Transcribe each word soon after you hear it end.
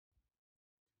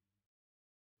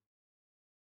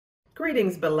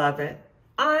Greetings, beloved.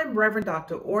 I'm Reverend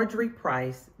Dr. Audrey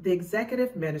Price, the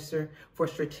Executive Minister for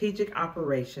Strategic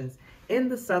Operations in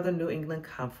the Southern New England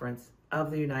Conference of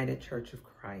the United Church of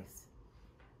Christ.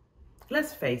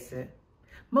 Let's face it,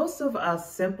 most of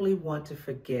us simply want to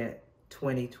forget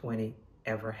 2020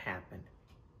 ever happened.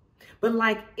 But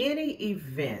like any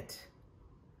event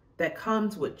that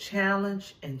comes with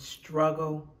challenge and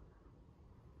struggle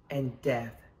and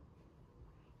death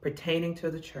pertaining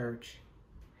to the church,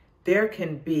 there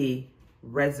can be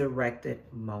resurrected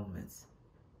moments.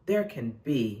 There can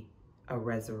be a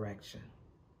resurrection.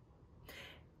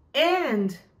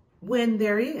 And when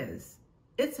there is,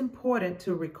 it's important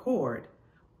to record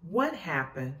what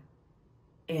happened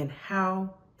and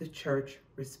how the church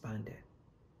responded.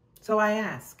 So I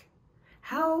ask,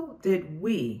 how did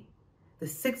we, the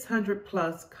 600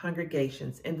 plus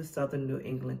congregations in the Southern New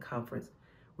England Conference,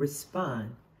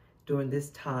 respond during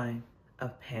this time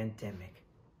of pandemic?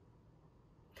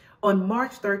 On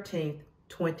March 13th,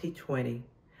 2020,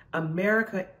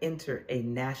 America entered a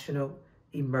national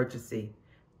emergency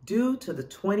due to the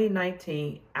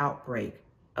 2019 outbreak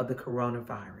of the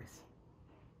coronavirus.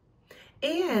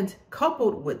 And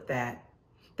coupled with that,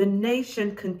 the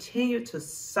nation continued to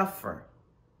suffer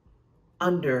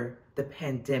under the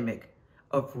pandemic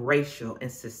of racial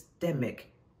and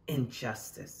systemic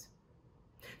injustice.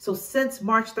 So since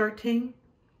March 13th,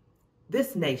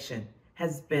 this nation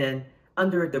has been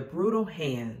under the brutal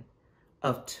hand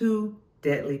of two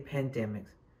deadly pandemics,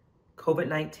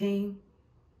 COVID-19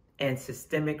 and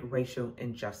systemic racial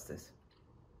injustice.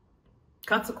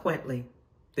 Consequently,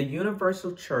 the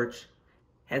universal church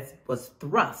was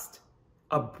thrust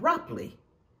abruptly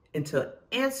into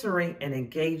answering and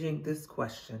engaging this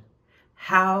question: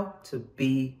 how to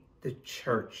be the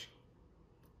church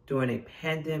during a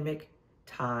pandemic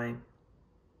time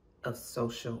of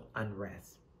social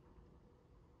unrest.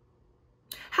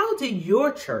 How did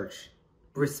your church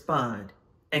respond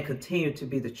and continue to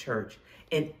be the church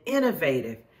in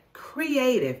innovative,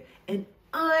 creative, and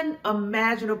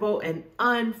unimaginable and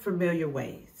unfamiliar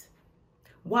ways?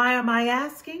 Why am I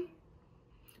asking?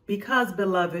 Because,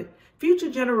 beloved, future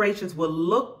generations will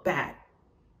look back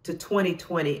to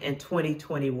 2020 and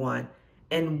 2021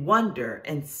 and wonder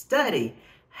and study,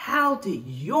 how did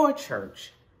your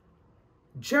church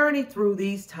journey through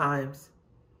these times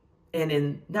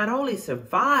and not only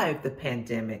survived the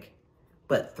pandemic,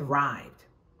 but thrived?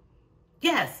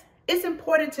 Yes, it's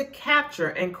important to capture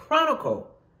and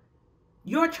chronicle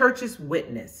your church's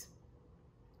witness,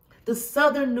 the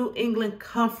Southern New England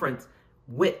Conference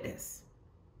witness.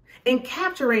 In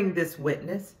capturing this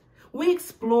witness, we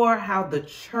explore how the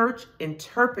church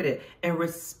interpreted and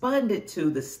responded to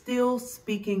the still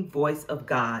speaking voice of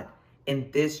God in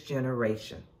this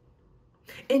generation.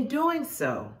 In doing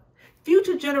so,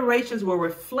 future generations will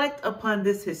reflect upon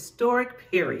this historic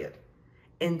period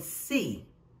and see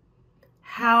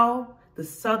how the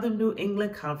Southern New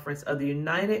England Conference of the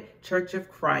United Church of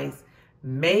Christ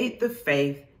made the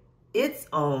faith its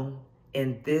own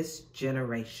in this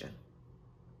generation.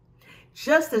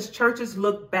 Just as churches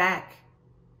look back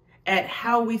at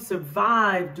how we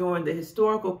survived during the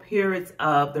historical periods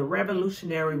of the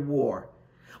Revolutionary War,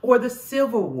 or the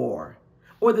Civil War,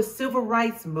 or the Civil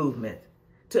Rights Movement,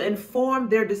 to inform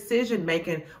their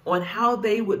decision-making on how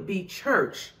they would be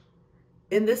church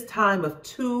in this time of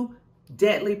two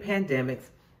deadly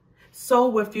pandemics, so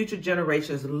will future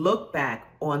generations look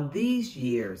back on these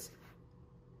years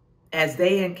as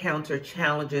they encounter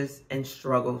challenges and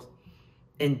struggles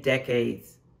in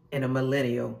decades and a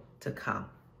millennium to come.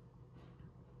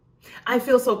 I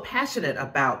feel so passionate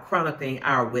about chronicling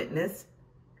our witness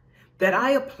that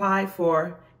I applied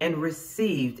for and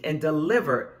received and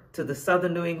delivered to the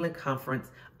Southern New England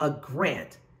Conference a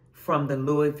grant from the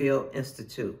Louisville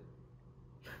Institute.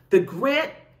 The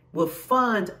grant will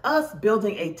fund us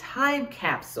building a time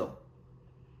capsule.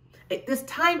 This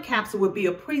time capsule will be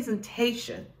a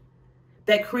presentation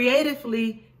that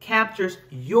creatively captures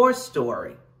your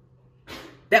story,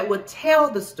 that will tell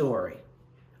the story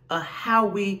of how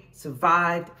we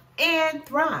survived and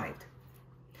thrived.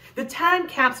 The time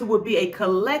capsule will be a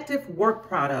collective work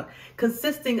product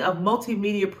consisting of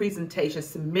multimedia presentations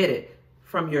submitted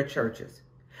from your churches,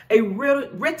 a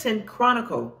written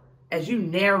chronicle as you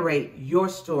narrate your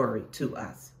story to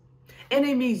us, and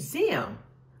a museum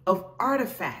of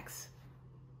artifacts.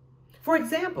 For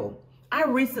example, I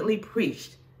recently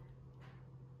preached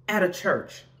at a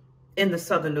church in the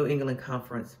Southern New England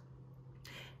Conference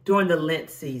during the Lent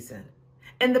season,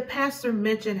 and the pastor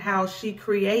mentioned how she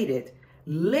created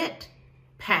Lent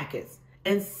packets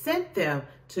and sent them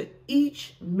to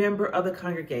each member of the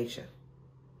congregation.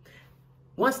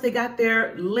 Once they got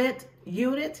their Lent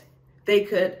unit, they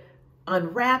could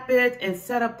unwrap it and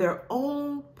set up their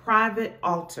own private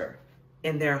altar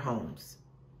in their homes.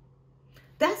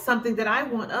 That's something that I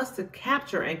want us to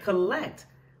capture and collect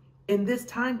in this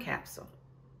time capsule.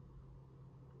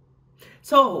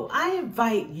 So I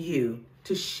invite you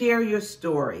to share your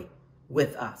story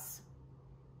with us.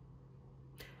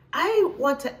 I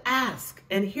want to ask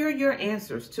and hear your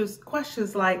answers to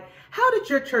questions like, how did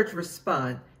your church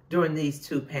respond during these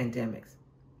two pandemics?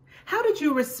 How did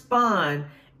you respond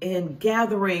in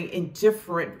gathering in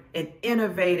different and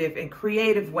innovative and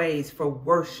creative ways for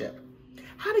worship?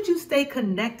 How did you stay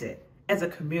connected as a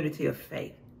community of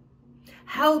faith?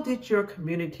 How did your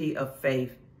community of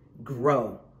faith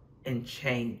grow and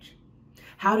change?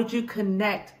 How did you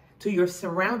connect to your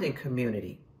surrounding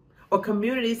community or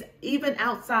communities even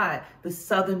outside the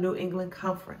Southern New England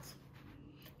Conference?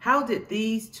 How did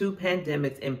these two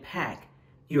pandemics impact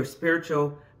your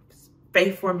spiritual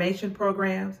faith formation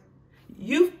programs,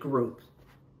 youth groups,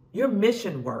 your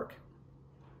mission work?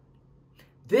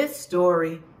 This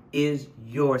story is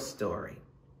your story.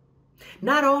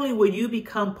 Not only will you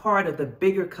become part of the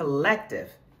bigger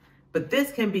collective, but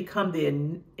this can become the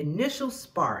initial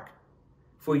spark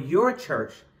for your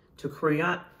church to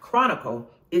chronicle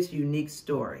its unique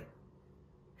story.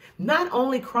 Not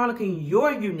only chronicling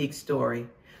your unique story,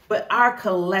 but our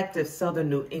collective Southern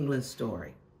New England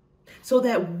story, so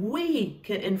that we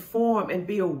can inform and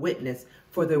be a witness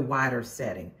for the wider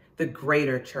setting, the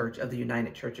greater church of the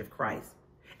United Church of Christ.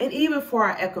 And even for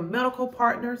our ecumenical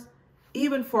partners,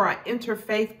 even for our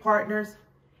interfaith partners,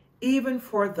 even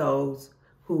for those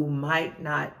who might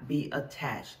not be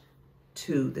attached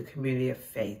to the community of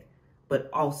faith, but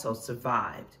also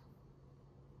survived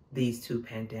these two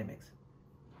pandemics.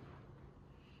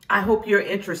 I hope you're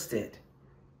interested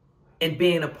in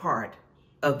being a part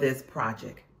of this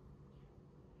project.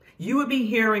 You will be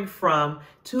hearing from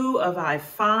two of our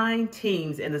fine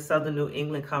teams in the Southern New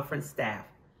England Conference staff.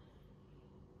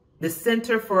 The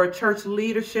Center for Church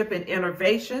Leadership and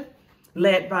Innovation,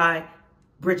 led by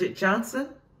Bridget Johnson,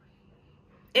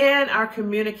 and our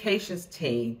communications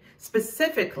team,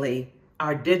 specifically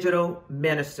our digital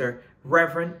minister,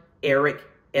 Reverend Eric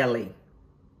Ellie.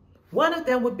 One of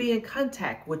them will be in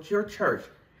contact with your church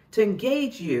to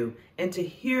engage you and to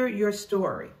hear your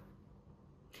story.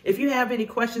 If you have any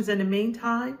questions in the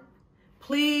meantime,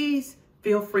 please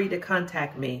feel free to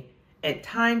contact me at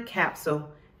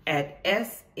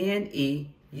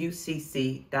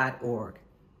timecapsule@sneucc.org.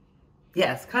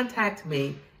 Yes, contact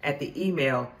me at the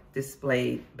email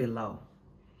displayed below.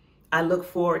 I look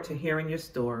forward to hearing your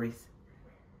stories,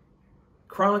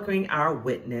 chronicling our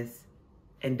witness,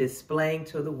 and displaying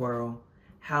to the world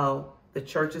how the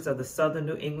churches of the Southern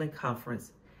New England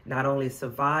Conference not only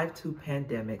survived two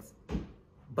pandemics,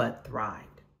 but thrived.